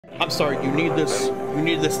I'm sorry, you need this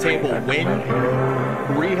table when?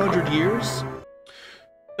 300 years?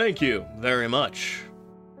 Thank you very much.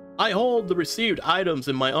 I hold the received items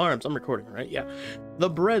in my arms. I'm recording, right? Yeah.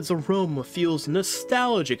 The bread's aroma feels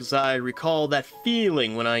nostalgic as I recall that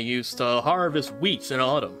feeling when I used to harvest wheat in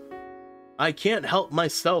autumn. I can't help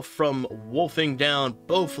myself from wolfing down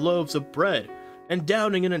both loaves of bread and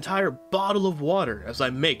downing an entire bottle of water as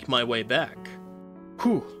I make my way back.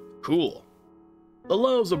 Whew, cool. The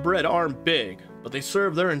loaves of bread aren't big, but they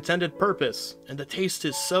serve their intended purpose, and the taste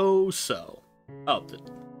is so-so. Oh,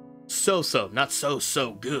 so-so, not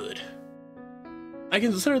so good. I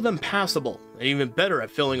consider them passable, and even better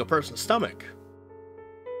at filling a person's stomach.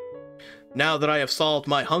 Now that I have solved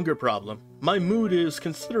my hunger problem, my mood is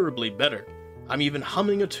considerably better. I'm even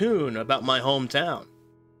humming a tune about my hometown.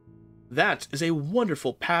 That is a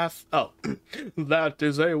wonderful path. Oh, that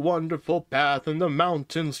is a wonderful path in the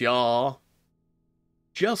mountains, y'all.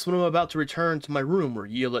 Just when I'm about to return to my room where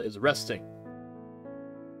Yella is resting.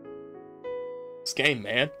 This game,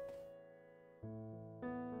 man.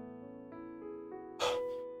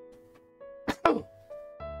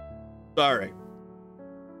 Sorry.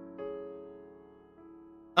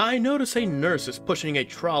 I notice a nurse is pushing a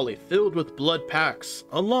trolley filled with blood packs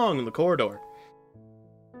along the corridor.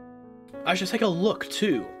 I should take a look,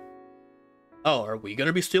 too. Oh, are we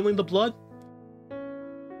gonna be stealing the blood?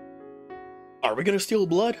 Are we gonna steal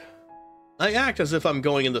blood? I act as if I'm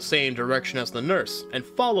going in the same direction as the nurse, and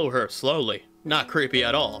follow her slowly. Not creepy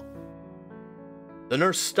at all. The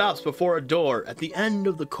nurse stops before a door at the end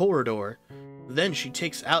of the corridor. Then she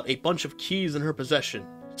takes out a bunch of keys in her possession,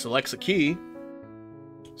 selects a key,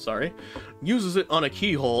 uses it on a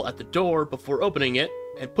keyhole at the door before opening it,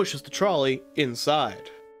 and pushes the trolley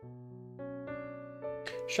inside.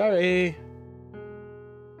 Sorry.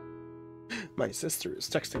 My sister is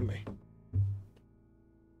texting me.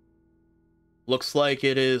 Looks like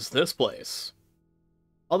it is this place.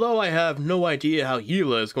 Although I have no idea how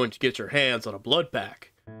Yella is going to get her hands on a blood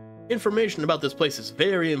pack, information about this place is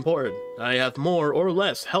very important. I have more or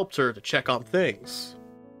less helped her to check on things.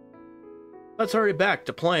 Let's hurry back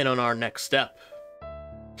to plan on our next step.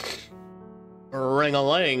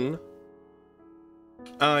 Ring-a-ling.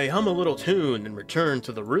 I hum a little tune and return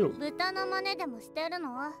to the room.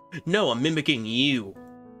 No, I'm mimicking you.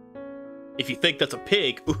 If you think that's a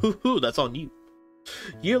pig, ooh, that's on you.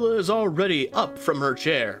 Yella is already up from her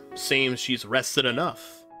chair. Seems she's rested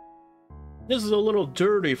enough. This is a little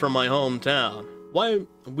dirty from my hometown. Why,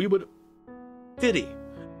 we would... Ditty.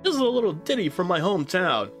 This is a little ditty from my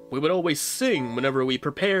hometown. We would always sing whenever we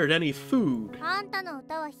prepared any food.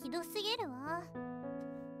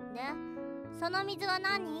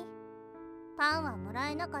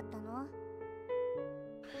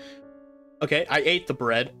 Okay, I ate the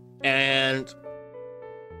bread, and...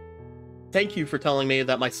 Thank you for telling me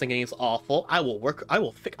that my singing is awful. I will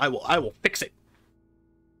fix it.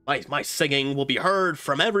 My singing will be heard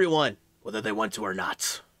from everyone, whether they want to or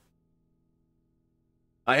not.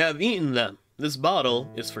 I have eaten them. This bottle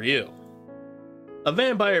is for you. A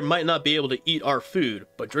vampire might not be able to eat our food,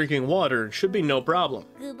 but drinking water should be no problem.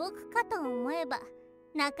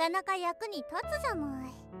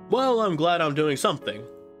 Well, I'm glad I'm doing something.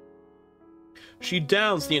 She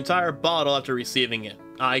downs the entire bottle after receiving it.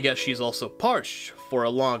 I guess she's also parched for a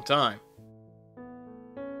long time.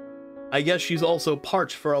 and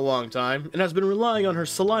has been relying on her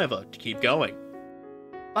saliva to keep going.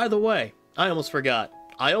 By the way, I almost forgot.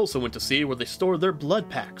 I also went to see where they stored their blood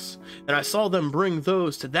packs, and I saw them bring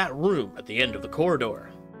those to that room at the end of the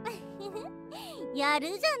corridor.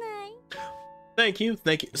 Thank you.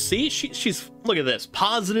 See, she's look at this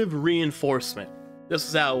positive reinforcement. This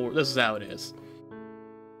is how it is.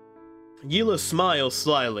 Yella smiles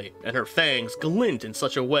slyly, and her fangs glint in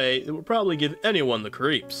such a way it would probably give anyone the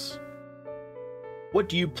creeps. What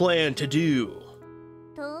do you plan to do?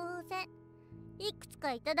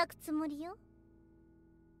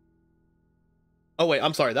 Oh wait,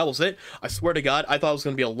 I'm sorry, that was it? I swear to God, I thought it was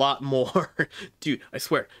gonna be a lot more. Dude, I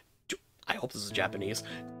swear. I hope this is Japanese.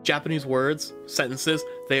 Japanese words, sentences,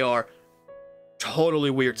 they are totally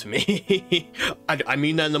weird to me. I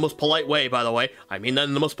mean that in the most polite way, by the way. I mean that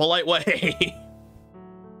in the most polite way.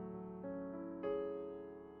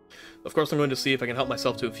 Of course, I'm going to see if I can help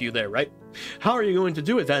myself to a few there, right? How are you going to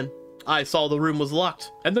do it, then? I saw the room was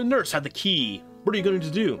locked, and the nurse had the key. What are you going to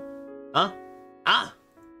do? Huh? Ah!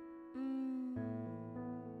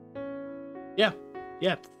 Yeah.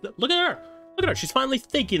 Look at her! Look at her, she's finally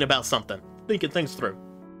thinking about something. Thinking things through.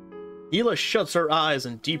 Yella shuts her eyes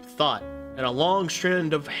in deep thought, and a long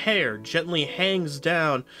strand of hair gently hangs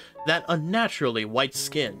down that unnaturally white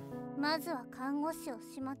skin. まずは看護師を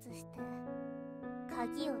始末して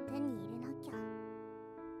鍵を手に入れなきゃ。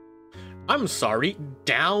I'm sorry,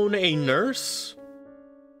 down a nurse?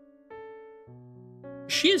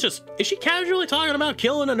 Is she casually talking about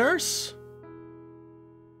killing a nurse?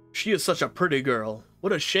 She is such a pretty girl.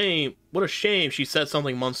 What a shame she said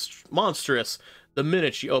something monstrous the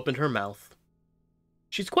minute she opened her mouth.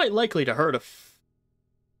 She's quite likely to hurt a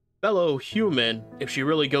fellow human if she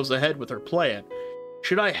really goes ahead with her plan.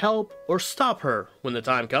 Should I help or stop her when the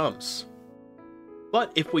time comes?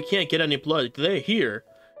 But if we can't get any blood here,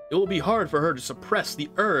 it will be hard for her to suppress the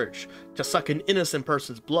urge to suck an innocent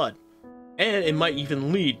person's blood, and it might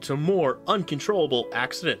even lead to more uncontrollable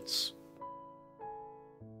accidents.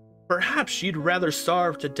 Perhaps she'd rather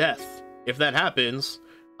starve to death. If that happens,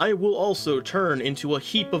 I will also turn into a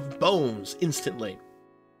heap of bones instantly.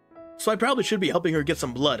 So I probably should be helping her get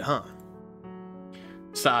some blood, huh?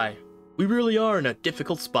 Sigh. We really are in a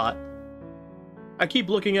difficult spot. I keep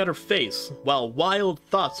looking at her face, while wild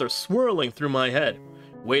thoughts are swirling through my head,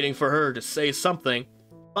 waiting for her to say something.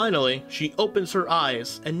 Finally, she opens her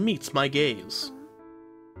eyes and meets my gaze.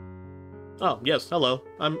 Oh, yes, hello.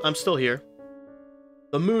 I'm still here.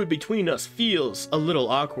 The mood between us feels a little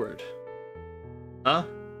awkward. Huh?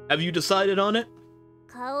 Have you decided on it?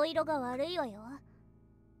 顔色が悪いわよ。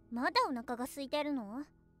まだお腹が空いてるの?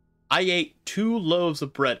 I ate 2 loaves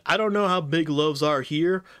of bread. I don't know how big loaves are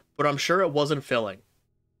here, but I'm sure it wasn't filling.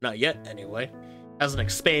 Not yet, anyway. Hasn't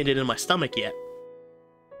expanded in my stomach yet.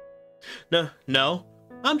 No.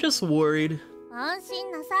 I'm just worried. 安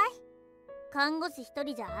心なさい。看護師一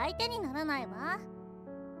人じゃ相手にならないわ。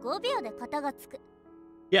5秒で肩がつく。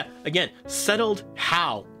Yeah, again, settled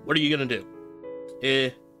how? What are you gonna do?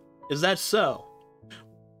 Is that so?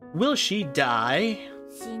 Will she die?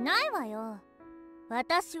 しないわよ。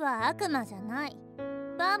私は悪魔じゃない。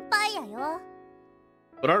ヴァンパイアよ。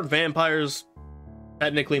But aren't vampires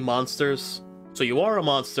technically monsters? So you are a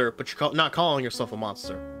monster, but you're not calling yourself a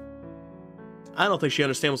monster. I don't think she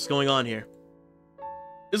understands what's going on here.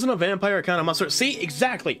 Isn't a vampire a kind of monster? See,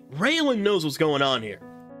 exactly. Raylan knows what's going on here.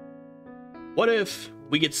 What if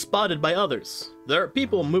we get spotted by others? There are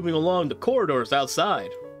people moving along the corridors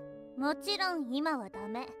outside. もちろん今はダ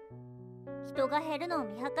メ。人が減るのを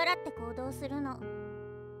見計らって行動するの。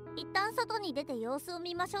一旦外に出て様子を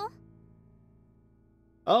見ましょう。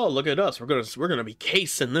Oh, look at us. We're gonna be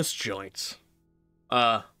casing this joint.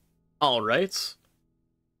 Alright.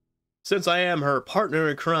 Since I am her partner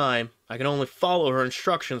in crime, I can only follow her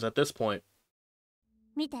instructions at this point.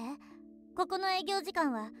 見て、ここの営業時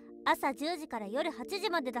間は朝10時から夜8時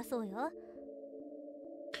までだそうよ。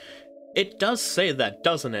It does say that,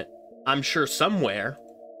 doesn't it? I'm sure somewhere.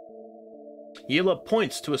 Yella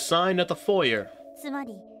points to a sign at the foyer. つま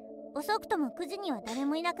り、遅くとも9時には誰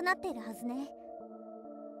もいなくなっているはずね。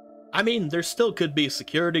I mean, there still could be a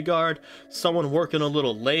security guard, someone working a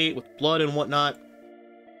little late with blood and whatnot.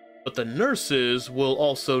 But the nurses will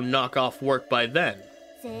also knock off work by then.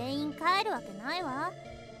 全員帰るわけないわ。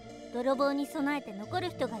泥棒に備えて残る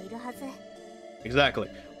人がいるはず。Exactly.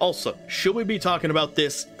 Also, should we be talking about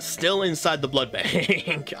this still inside the blood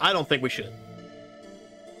bank? I don't think we should.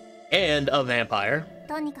 And a vampire.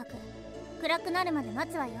 とにかく暗くなるまで待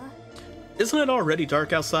つわよ。Isn't it already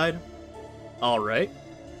dark outside? Alright.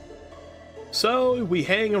 So, we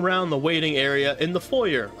hang around the waiting area in the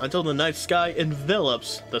foyer until the night sky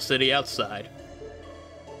envelops the city outside.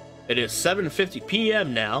 It is 7:50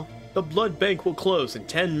 p.m. now. The blood bank will close in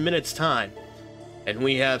 10 minutes' time, and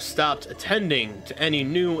we have stopped attending to any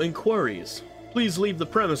new inquiries. Please leave the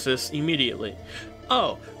premises immediately.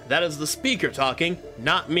 Oh, that is the speaker talking,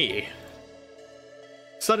 not me.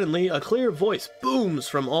 Suddenly, a clear voice booms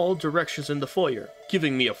from all directions in the foyer,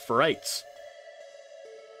 giving me a fright.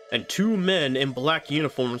 And 2 men in black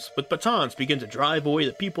uniforms with batons begin to drive away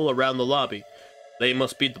the people around the lobby. They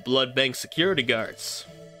must be the blood bank security guards.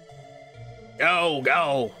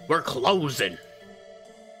 Go, we're closing.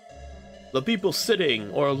 The people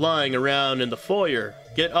sitting or lying around in the foyer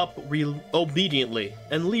get up obediently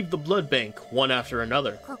and leave the blood bank one after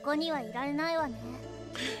another. ここにはいられないわね。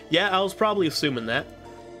Yeah, I was probably assuming that.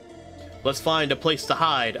 Let's find a place to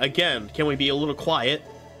hide. Again, can we be a little quiet?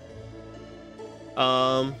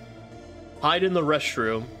 Hide in the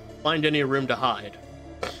restroom. Find any room to hide.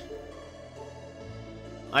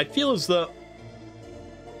 I feel as though...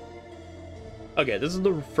 Okay, this is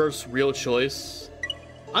the first real choice.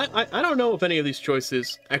 I don't know if any of these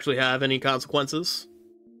choices actually have any consequences.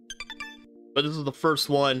 But this is the first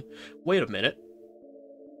one. Wait a minute.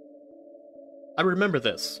 I remember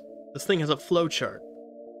this. This thing has a flowchart.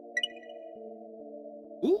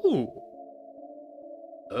 Ooh.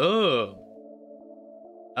 Oh.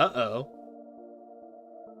 Uh-oh.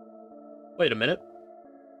 Wait a minute.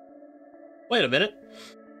 Wait a minute.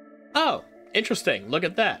 Oh, interesting. Look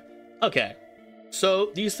at that. Okay. So,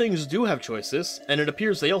 these things do have choices, and it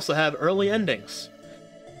appears they also have early endings.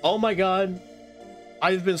 Oh my god.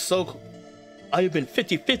 I've been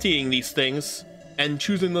 50-50ing these things, and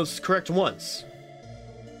choosing those correct ones.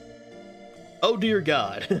 Oh dear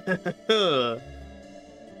god.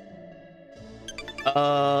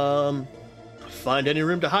 Find any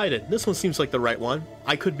room to hide it. This one seems like the right one.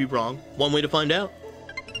 I could be wrong. One way to find out.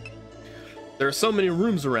 There are so many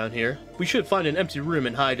rooms around here. We should find an empty room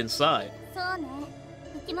and hide inside.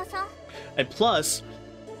 And plus,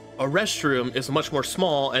 a restroom is much more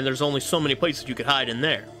small and there's only so many places you could hide in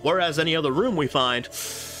there. Whereas any other room we find,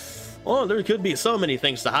 oh, there could be so many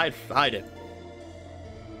things to hide in.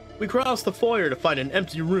 We cross the foyer to find an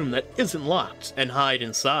empty room that isn't locked and hide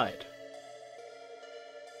inside.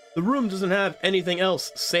 The room doesn't have anything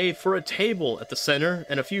else save for a table at the center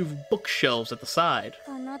and a few bookshelves at the side.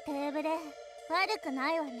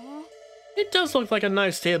 It does look like a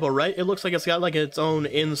nice table, right? It looks like it's got like its own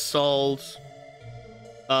installed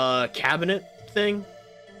cabinet thing.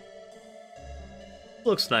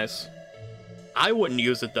 Looks nice. I wouldn't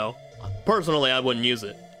use it though. Personally, I wouldn't use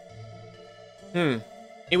it.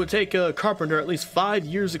 It would take a carpenter at least 5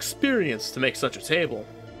 years experience to make such a table.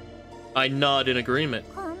 I nod in agreement.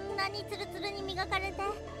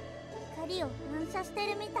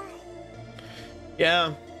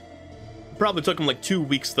 Yeah, probably took him like 2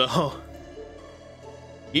 weeks though.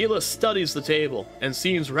 Yella studies the table and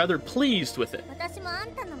seems rather pleased with it.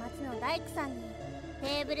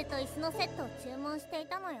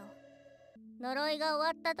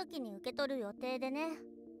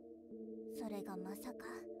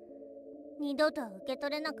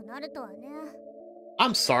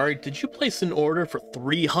 I'm sorry, did you place an order for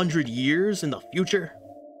 300 years in the future?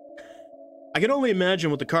 I can only imagine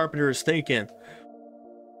what the carpenter is thinking.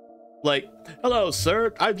 Like, hello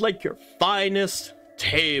sir, I'd like your finest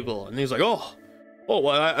table. And he's like, oh,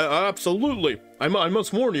 I absolutely. I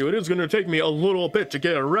must warn you, it is going to take me a little bit to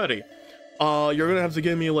get it ready. You're going to have to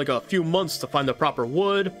give me like a few months to find the proper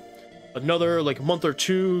wood. Another like month or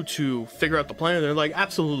two to figure out the plan. And they're like,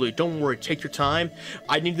 absolutely, don't worry, take your time.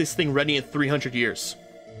 I need this thing ready in 300 years.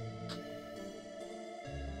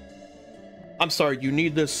 I'm sorry, you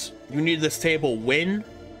need this table when?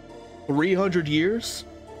 300 years?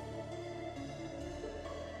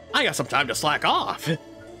 I got some time to slack off.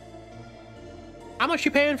 How much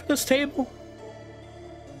you paying for this table?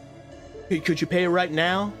 Could you pay it right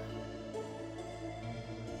now?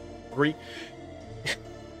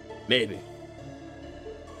 Maybe.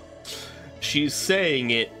 She's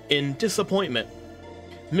saying it in disappointment.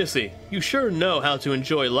 Missy, you sure know how to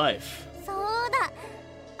enjoy life.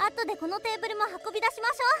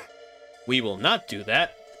 We will not do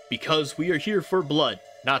that, because we are here for blood,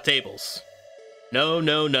 not tables. No,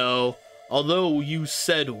 no, no. Although you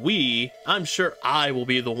said we, I'm sure I will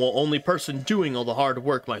be the only person doing all the hard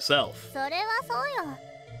work myself.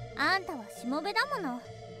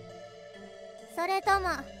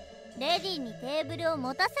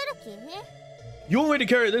 You want me to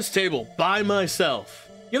carry this table by myself?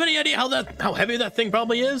 You have any idea how heavy that thing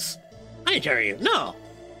probably is? I ain't carrying it. No.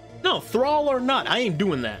 No, thrall or not, I ain't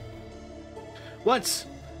doing that. What?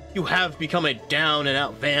 You have become a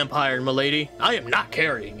down-and-out vampire, milady. I am not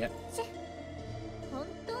carrying it.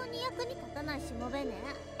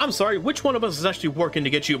 I'm sorry, which one of us is actually working to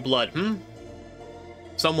get you blood,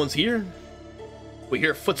 Someone's here? We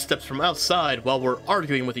hear footsteps from outside while we're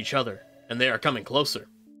arguing with each other, and they are coming closer.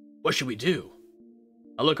 What should we do?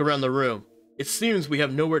 I look around the room. It seems we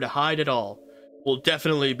have nowhere to hide at all. We'll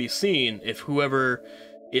definitely be seen if whoever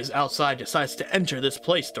is outside decides to enter this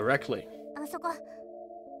place directly.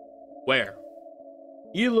 Where?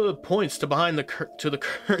 Yella points to the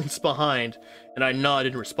curtains behind, and I nod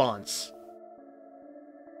in response.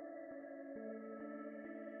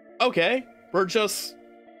 Okay, we're just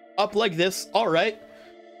up like this, alright.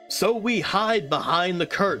 So we hide behind the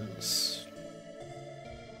curtains.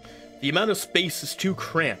 The amount of space is too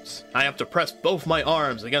cramped. I have to press both my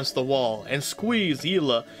arms against the wall and squeeze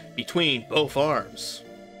Yella between both arms.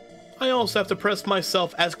 I also have to press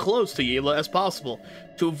myself as close to Yella as possible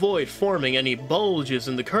to avoid forming any bulges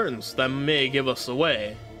in the curtains that may give us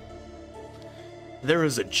away. There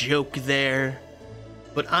is a joke there,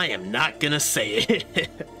 but I am not gonna say it.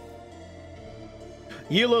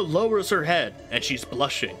 Yella lowers her head, and she's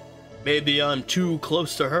blushing. Maybe I'm too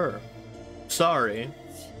close to her. Sorry.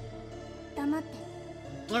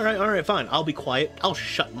 Alright, fine. I'll be quiet. I'll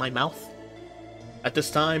shut my mouth. At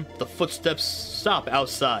this time, the footsteps stop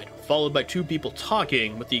outside, followed by two people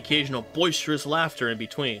talking with the occasional boisterous laughter in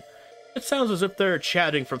between. It sounds as if they're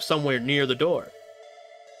chatting from somewhere near the door.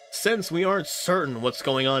 Since we aren't certain what's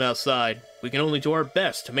going on outside, we can only do our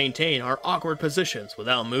best to maintain our awkward positions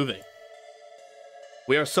without moving.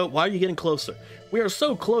 Why are you getting closer? We are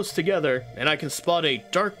so close together, and I can spot a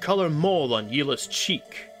dark color mole on Yella's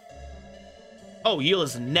cheek. Oh,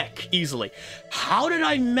 Yella's neck, easily. How did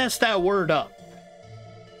I mess that word up?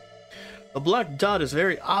 The black dot is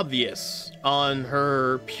very obvious on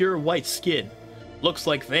her pure white skin. Looks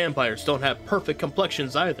like vampires don't have perfect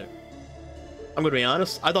complexions either. I'm gonna be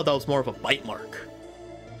honest, I thought that was more of a bite mark.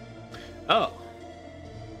 Oh.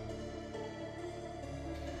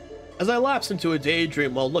 As I lapse into a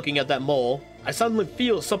daydream while looking at that mole, I suddenly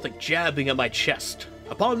feel something jabbing at my chest.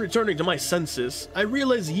 Upon returning to my senses, I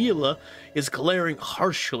realize Yella is glaring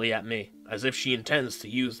harshly at me, as if she intends to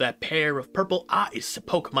use that pair of purple eyes to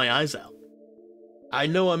poke my eyes out. I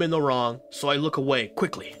know I'm in the wrong, so I look away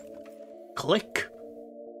quickly. Click.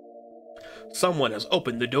 Someone has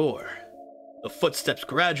opened the door. The footsteps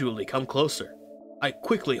gradually come closer. I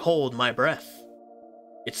quickly hold my breath.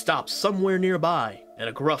 It stops somewhere nearby, and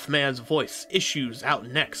a gruff man's voice issues out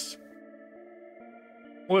next.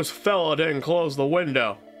 This fella didn't close the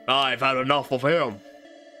window. I've had enough of him.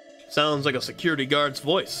 Sounds like a security guard's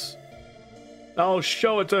voice. I'll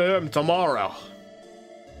show it to him tomorrow.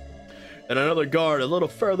 And another guard a little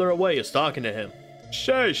further away is talking to him.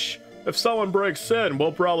 Sheesh, if someone breaks in,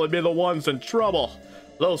 we'll probably be the ones in trouble.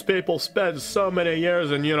 Those people spend so many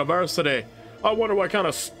years in university. I wonder what kind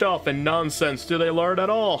of stuff and nonsense do they learn at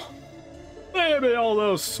all. Maybe all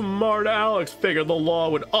those smart Alecs figured the law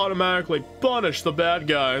would automatically punish the bad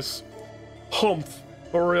guys. Humph,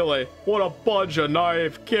 really, what a bunch of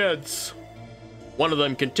naive kids. One of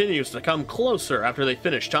them continues to come closer after they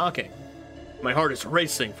finish talking. My heart is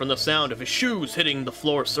racing from the sound of his shoes hitting the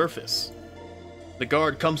floor surface. The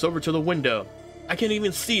guard comes over to the window. I can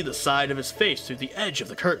even see the side of his face through the edge of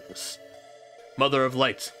the curtains. Mother of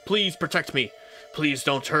Light, please protect me. Please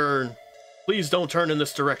don't turn. Please don't turn in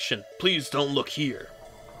this direction. Please don't look here.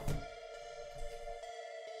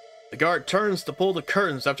 The guard turns to pull the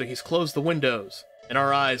curtains after he's closed the windows, and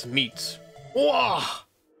our eyes meet. Wah!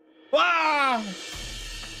 Wah!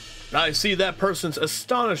 I see that person's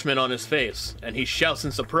astonishment on his face, and he shouts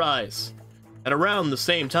in surprise. At around the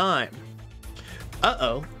same time.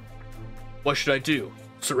 Uh-oh. What should I do?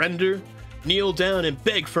 Surrender? Kneel down and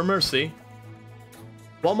beg for mercy?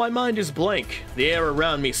 While my mind is blank, the air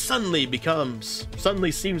around me suddenly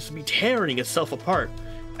seems to be tearing itself apart,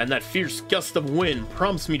 and that fierce gust of wind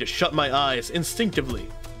prompts me to shut my eyes instinctively.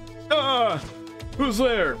 Ah! Who's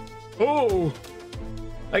there? Oh!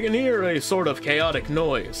 I can hear a sort of chaotic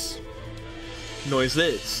noise.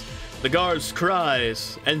 Noises, the guards'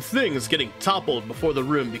 cries, and things getting toppled before the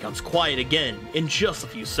room becomes quiet again in just a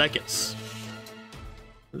few seconds.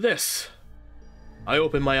 I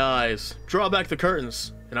open my eyes, draw back the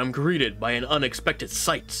curtains, and I'm greeted by an unexpected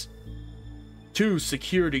sight. Two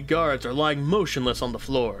security guards are lying motionless on the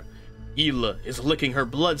floor. Yella is licking her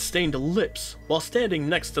blood-stained lips while standing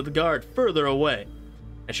next to the guard further away,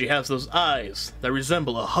 and she has those eyes that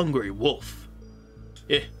resemble a hungry wolf.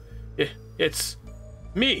 It's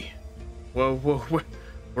me.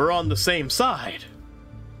 We're on the same side.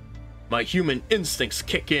 My human instincts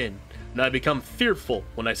kick in, and I become fearful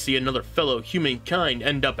when I see another fellow humankind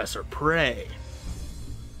end up as her prey.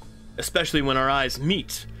 Especially when our eyes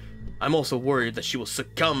meet, I'm also worried that she will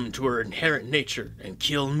succumb to her inherent nature and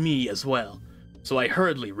kill me as well, so I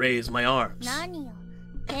hurriedly raise my arms.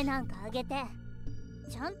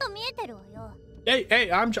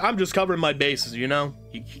 Hey, I'm just covering my bases, you know?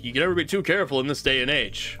 You can never be too careful in this day and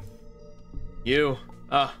age. You,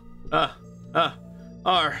 are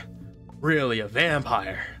really a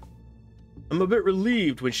vampire. I'm a bit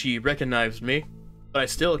relieved when she recognized me, but I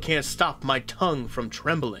still can't stop my tongue from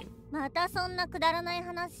trembling.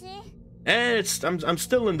 And I'm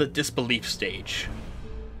still in the disbelief stage.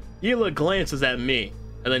 Yella glances at me,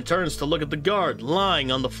 and then turns to look at the guard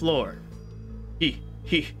lying on the floor. He.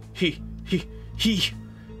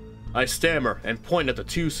 I stammer and point at the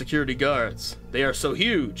two security guards. They are so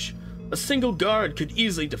huge. A single guard could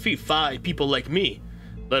easily defeat 5 people like me,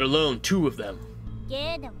 let alone 2 of them.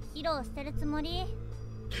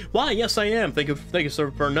 Why, yes I am. Thank you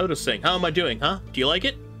sir for noticing. How am I doing, huh? Do you like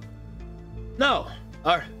it? No.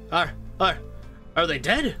 Are they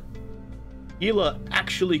dead? Yella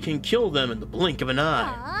actually can kill them in the blink of an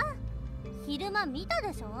eye.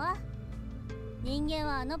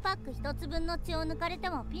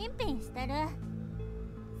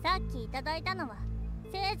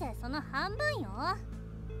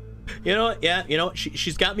 You know what? Yeah, you know what?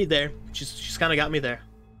 She's got me there. She's kind of got me there.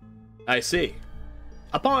 I see.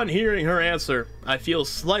 Upon hearing her answer, I feel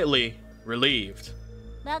slightly relieved.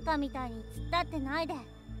 バカみたいに突っ立ってないで、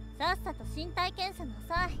さっさと身体検査な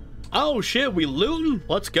さい。Oh shit, we looting?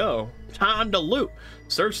 Let's go. Time to loot.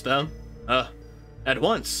 Search them. At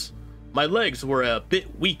once. My legs were a bit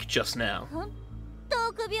weak just now. ほんと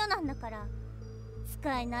臆病なんだから。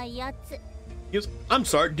使えないやつ。Yes, I'm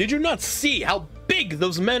sorry, did you not see how big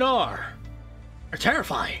those men are? They're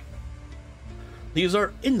terrifying. These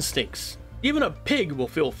are instincts. Even a pig will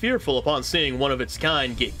feel fearful upon seeing one of its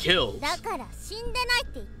kind get killed. だから死んでないっ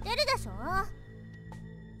て言ってるでしょ。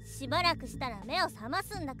しばらくしたら目を覚ま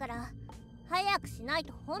すんだから、早くしない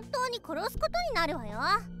と本当に殺すことになるわよ。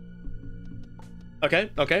Okay,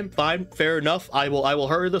 fine, fair enough. I will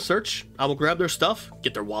hurry the search. I will grab their stuff,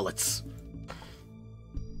 get their wallets.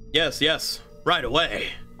 Yes, right away.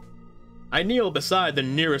 I kneel beside the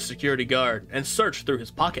nearest security guard and search through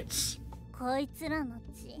his pockets. こいつらの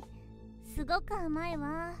血、すごく甘い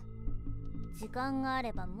わ。時間があ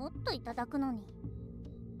ればもっといただくのに。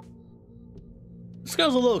This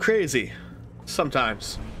goes a little crazy.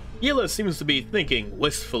 Sometimes. Yella seems to be thinking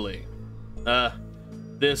wistfully.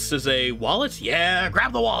 This is a wallet? Yeah,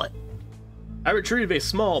 grab the wallet. I retrieve a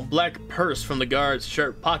small black purse from the guard's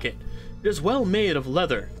shirt pocket. It is well made of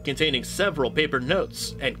leather, containing several paper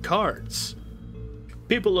notes and cards.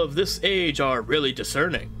 People of this age are really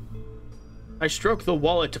discerning. I stroke the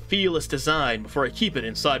wallet to feel its design before I keep it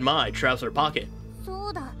inside my trouser pocket.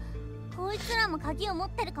 そうだ、こいつらも鍵を持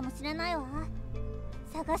ってるかもしれないわ。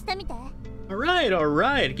探してみて。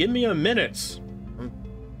Alright, give me a minute.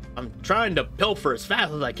 I'm trying to pilfer as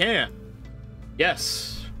fast as I can.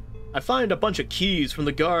 Yes, I find a bunch of keys from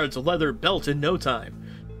the guard's leather belt in no time.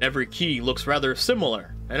 Every key looks rather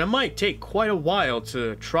similar, and it might take quite a while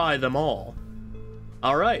to try them all.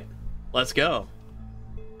 Alright, let's go.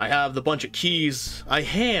 I have the bunch of keys. I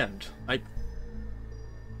can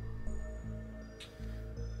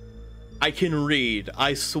read.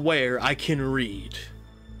 I swear I can read.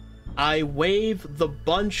 I wave the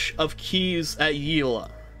bunch of keys at Yella.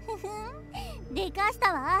 でかし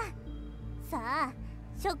たわ。さあ、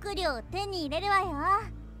食料を手に入れるわよ。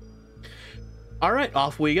Alright,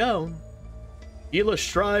 off we go. Yella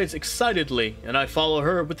strides excitedly, and I follow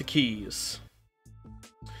her with the keys.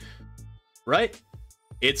 Right?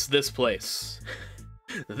 It's this place.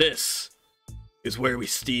 This is where we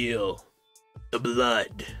steal the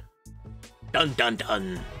blood. Dun dun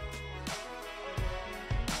dun.